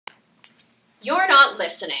You're not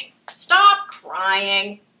listening. Stop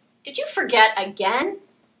crying. Did you forget again?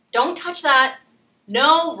 Don't touch that.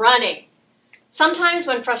 No running. Sometimes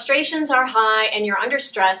when frustrations are high and you're under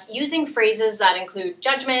stress, using phrases that include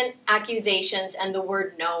judgment, accusations, and the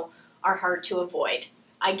word no are hard to avoid.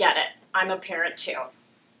 I get it. I'm a parent too.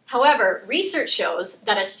 However, research shows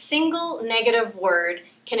that a single negative word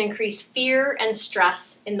can increase fear and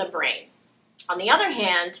stress in the brain. On the other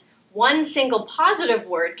hand, one single positive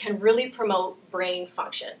word can really promote brain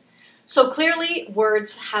function. So clearly,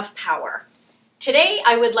 words have power. Today,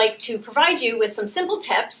 I would like to provide you with some simple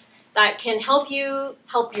tips that can help you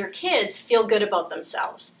help your kids feel good about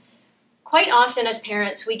themselves. Quite often as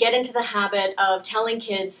parents, we get into the habit of telling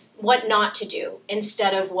kids what not to do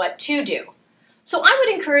instead of what to do. So I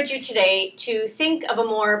would encourage you today to think of a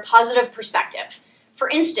more positive perspective. For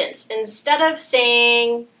instance, instead of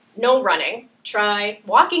saying no running, try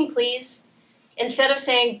walking please. Instead of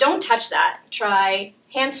saying don't touch that, try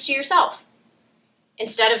hands to yourself.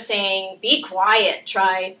 Instead of saying be quiet,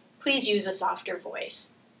 try please use a softer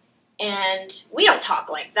voice. And we don't talk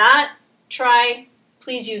like that, try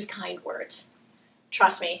please use kind words.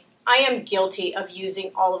 Trust me, I am guilty of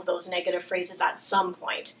using all of those negative phrases at some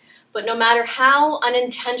point. But no matter how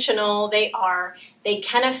unintentional they are, they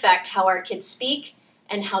can affect how our kids speak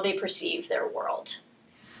and how they perceive their world.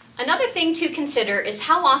 Another thing to consider is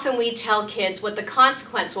how often we tell kids what the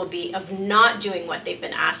consequence will be of not doing what they've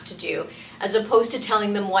been asked to do, as opposed to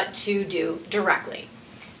telling them what to do directly.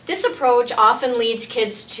 This approach often leads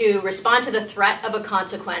kids to respond to the threat of a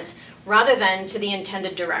consequence rather than to the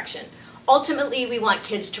intended direction. Ultimately, we want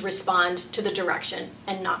kids to respond to the direction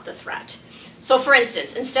and not the threat. So for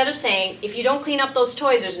instance, instead of saying, if you don't clean up those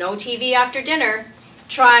toys, there's no TV after dinner,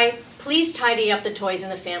 try, please tidy up the toys in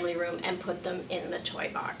the family room and put them in the toy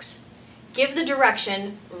box. Give the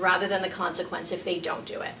direction rather than the consequence if they don't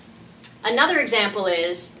do it. Another example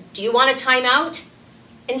is, do you want a timeout?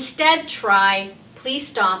 Instead, try, please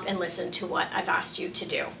stop and listen to what I've asked you to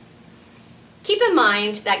do. Keep in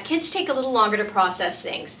mind that kids take a little longer to process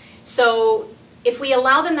things, so if we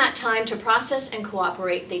allow them that time to process and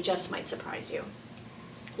cooperate, they just might surprise you.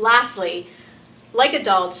 Lastly, like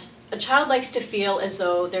adults, a child likes to feel as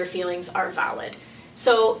though their feelings are valid.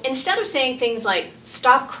 So instead of saying things like,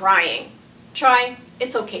 stop crying, try,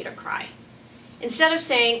 it's okay to cry. Instead of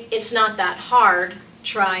saying, it's not that hard,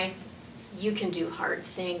 try, you can do hard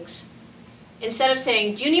things. Instead of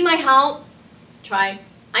saying, do you need my help? Try,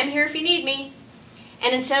 I'm here if you need me.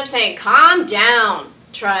 And instead of saying, calm down,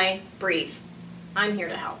 try, breathe. I'm here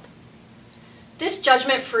to help. This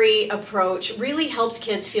judgment-free approach really helps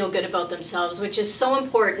kids feel good about themselves, which is so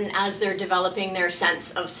important as they're developing their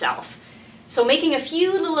sense of self. So making a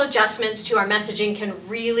few little adjustments to our messaging can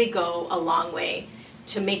really go a long way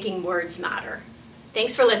to making words matter.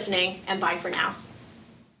 Thanks for listening, and bye for now.